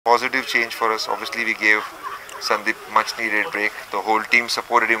Positive change for us. Obviously, we gave Sandeep much needed break. The whole team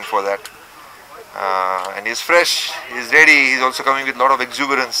supported him for that. And he's fresh, he's ready, he's also coming with a lot of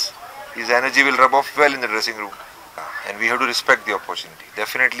exuberance. His energy will rub off well in the dressing room. And we have to respect the opportunity.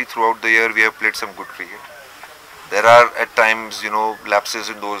 Definitely throughout the year we have played some good cricket. There are at times, lapses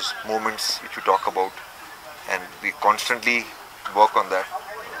in those moments which we talk about. And we constantly work on that.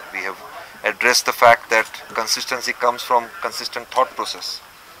 We have addressed the fact that consistency comes from consistent thought process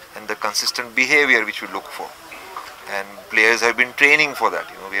and the consistent behavior which we look for. And players have been training for that.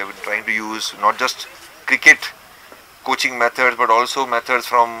 We have been trying to use not just cricket coaching methods, but also methods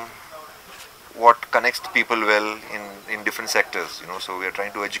from what connects people well in different sectors. So we are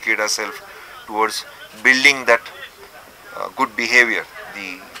trying to educate ourselves towards building that good behavior,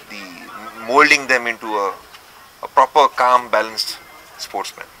 the molding them into a proper, calm, balanced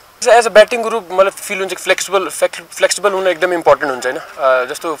sportsman. As a batting group, मतलब feel हुन्छ flexible हुन एकदम important हुन्छ हैन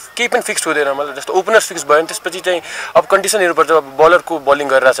जस्तो केही पनि fix हुँदैन मतलब जस्तो ओपनर्स फिक्स भयो नि त्यसपछि चाहिँ अब कन्डिसन हेर्नु पर्छ अब बलर को बलिङ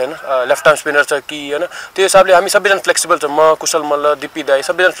गरिरहेछ हैन लेफ्ट आर्म स्पिनर छ कि हैन त्यो हिसाबले हामी सबैजना फ्लेक्सिबल छ म कुशल मल्ल दिप्पी दाई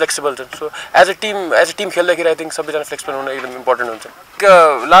सबैजना फ्लेक्सिबल छन् सो एज अ टिम खेल्दाखेरि आई थिंक सबैजना फ्लेक्सिबल हुन एकदम इम्पोर्टेन्ट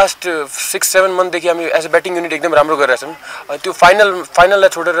हुन्छ लास्ट 6-7 मन्थ देखि हामी एज अ ब्याटिङ युनिट एकदम राम्रो गरिरहेछौं त्यो फाइनललाई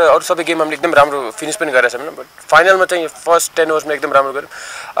छोडेर अरु सबै गेम हामीले एकदम राम्रो फिनिश पनि गरिरहेछौं हैन बट फाइनलमा चाहिँ फर्स्ट 10 ओभर्समा एकदम राम्रो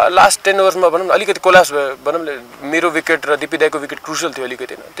गर्यौं लास्ट 10 ओभर्समा भनौं अलिकति कोलाप्स भयो भनौं मेरो विकेट र दिप्पी दाइको विकेट क्रुशियल थियो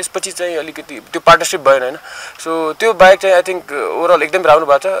अलिकति हैन त्यसपछि चाहिँ अलिकति त्यो पार्टनरशिप भएन हैन सो त्यो बाहेक चाहिँ आई थिंक ओभरअल एकदम राम्रो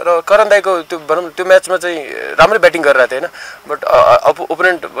भएको छ र करण दाइको त्यो भनौं त्यो म्याचमा चाहिँ राम्रो ब्याटिङ गरिरहेको थियो हैन बट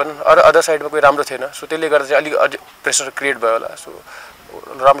ओपोनेन्ट भनौं अदर साइडमा कोही राम्रो थिएन सो त्यसले गर्दा चाहिँ अलि अझ प्रेसर क्रिएट भयो होला सो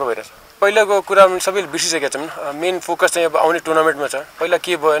राम्रो भइरहेछ पहिलाको कुरा सबैले बिर्सिसकेका छन् मेन फोकस चाहिँ अब आउने टुर्नामेन्टमा छ पहिला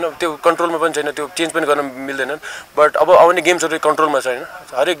के भयो हैन त्यो कन्ट्रोलमा पनि छैन त्यो चेन्ज पनि गर्न मिल्दैन बट अब आउने गेम्सहरु कन्ट्रोलमा छ हैन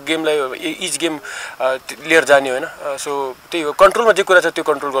हरेक गेमलाई इच गेम लिएर जाने हो हैन सो त्यही हो कन्ट्रोलमा जे कुरा छ त्यो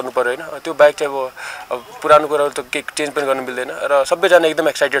कन्ट्रोल गर्नु पर्यो हैन त्यो बाइक चाहिँ अब पुरानो कुराहरु त के चेन्ज पनि गर्न मिल्दैन र सबैजना एकदम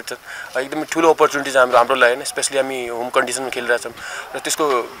एक्साइटेड छन् एकदमै ठूलो अपर्चुनिटी छ हाम्रो लागि हैन स्पेशली हामी होम कन्डिसनमा खेलिरहेछौं र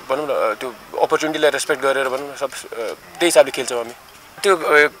त्यसको भनौं न त्यो अपर्चुनिटीलाई रेस्पेक्ट गरेर भनौं सब त्यही हिसाबले खेल्छौं हामी त्यो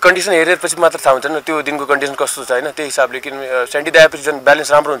कन्डिसन हेरेपछि मात्र थाहा हुन्छ नि त्यो दिनको कन्डिसन कस्तो छ हैन त्यही हिसाबले किन सेन्टी दाएपछि जन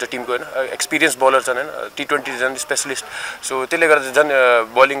ब्यालेन्स राम्रो हुन्छ टिमको हैन एक्सपिरियन्स बलर छन् हैन टी20 जन स्पेशलिस्ट सो त्यसले गर्दा जन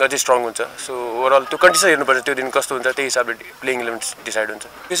बलिङ अझै स्ट्रङ हुन्छ सो ओभरअल त्यो कन्डिसन हेर्नुपर्छ त्यो दिन कस्तो हुन्छ त्यही हिसाबले प्लेइङ 11 डिसाइड हुन्छ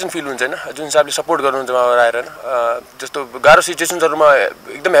पेसन फिल हुन्छ हैन जुन हिसाबले सपोर्ट गर्नुहुन्छ उहाँहरु आएर हैन जस्तो गाह्रो सिचुएसन्सहरुमा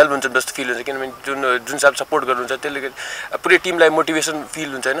एकदम हेल्प हुन्छ जस्तो फिल हुन्छ किनभने जुन हिसाबले सपोर्ट गर्नुहुन्छ त्यसले पुरै टिमलाई मोटिभेसन फिल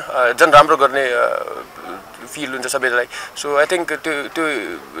हुन्छ हैन जन राम्रो गर्ने फिल हुन्छ सबैलाई सो आई थिंक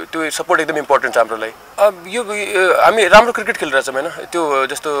त्यो सपोर्ट एकदम इम्पोर्टेन्ट छ हाम्रो लागि अब यो हामी राम्रो क्रिकेट खेलिरहेछौं हैन त्यो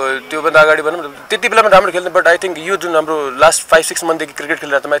जस्तो त्यो भन्दा अगाडि भनौं त्यति बेलामा राम्रो खेल्ने बट आई थिंक यो जुन हाम्रो लास्ट 5-6 मन्थ देखि क्रिकेट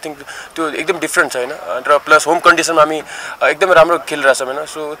खेलिरहेछौं आई थिंक त्यो एकदम डिफरेन्ट छ हैन र प्लस होम कन्डिसनमा हामी एकदम राम्रो खेलिरहेछौं हैन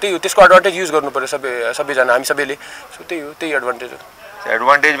सो त्यही हो त्यसको एडभान्टेज युज गर्नु पर्यो सबैजना हामी सबैले सो त्यही एडभान्टेज हो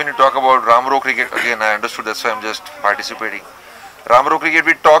advantage when you talk about Ramro cricket, again I understood, that's why I'm just participating. Ramro cricket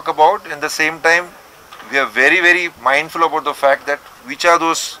we talk about, in the same time we are very, very mindful about the fact that which are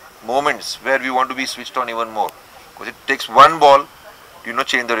those moments where we want to be switched on even more. Because it takes one ball to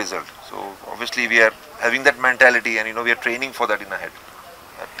change the result. So obviously we are having that mentality and we are training for that in ahead.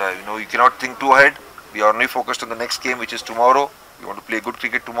 That you cannot think too ahead. We are only focused on the next game, which is tomorrow. We want to play good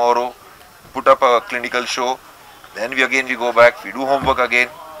cricket tomorrow, put up a clinical show. Then we go back, we do homework again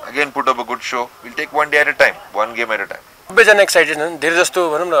put up a good show. We'll take one day at a time, one game at a time. सबैजना excited छन् धेरै जस्तो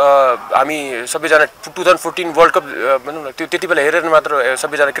भनौं न हामी सबैजना 2014 world cup भनौं न त्यो त्यति बेला हेरेर मात्र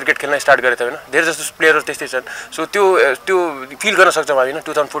सबैजना क्रिकेट खेल्न स्टार्ट गरेको हैन धेरै जस्तो प्लेयरहरु त्यस्तै छन् सो त्यो फिल गर्न सक्छौं हामी हैन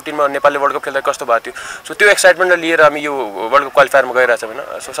 2014 मा नेपालले वर्ल्ड कप खेल्दा कस्तो भएको थियो सो त्यो एक्साइटमेन्टलाई लिएर हामी यो वर्ल्ड कप क्वालिफायरमा गइरहेछौं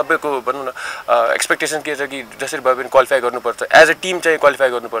हैन सो सबैको भनौं न एक्सपेक्टेसन के छ कि जसरी भए पनि क्वालिफाई गर्नुपर्छ एज अ टिम चाहिँ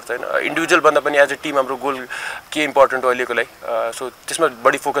क्वालिफाई गर्नुपर्छ हैन इन्डिभिजुअल भन्दा पनि एज अ टिम हाम्रो गोल के इम्पोर्टेन्ट हो अहिलेको लागि सो त्यसमा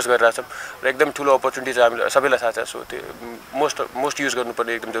बढी फोकस गरिरहेछौं र एकदम ठूलो अपर्चुनिटी छ हामी सबैलाई थाहा छ सो त्यो मोस्ट युज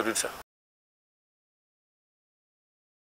गर्नुपर्ने एकदम जरुरी छ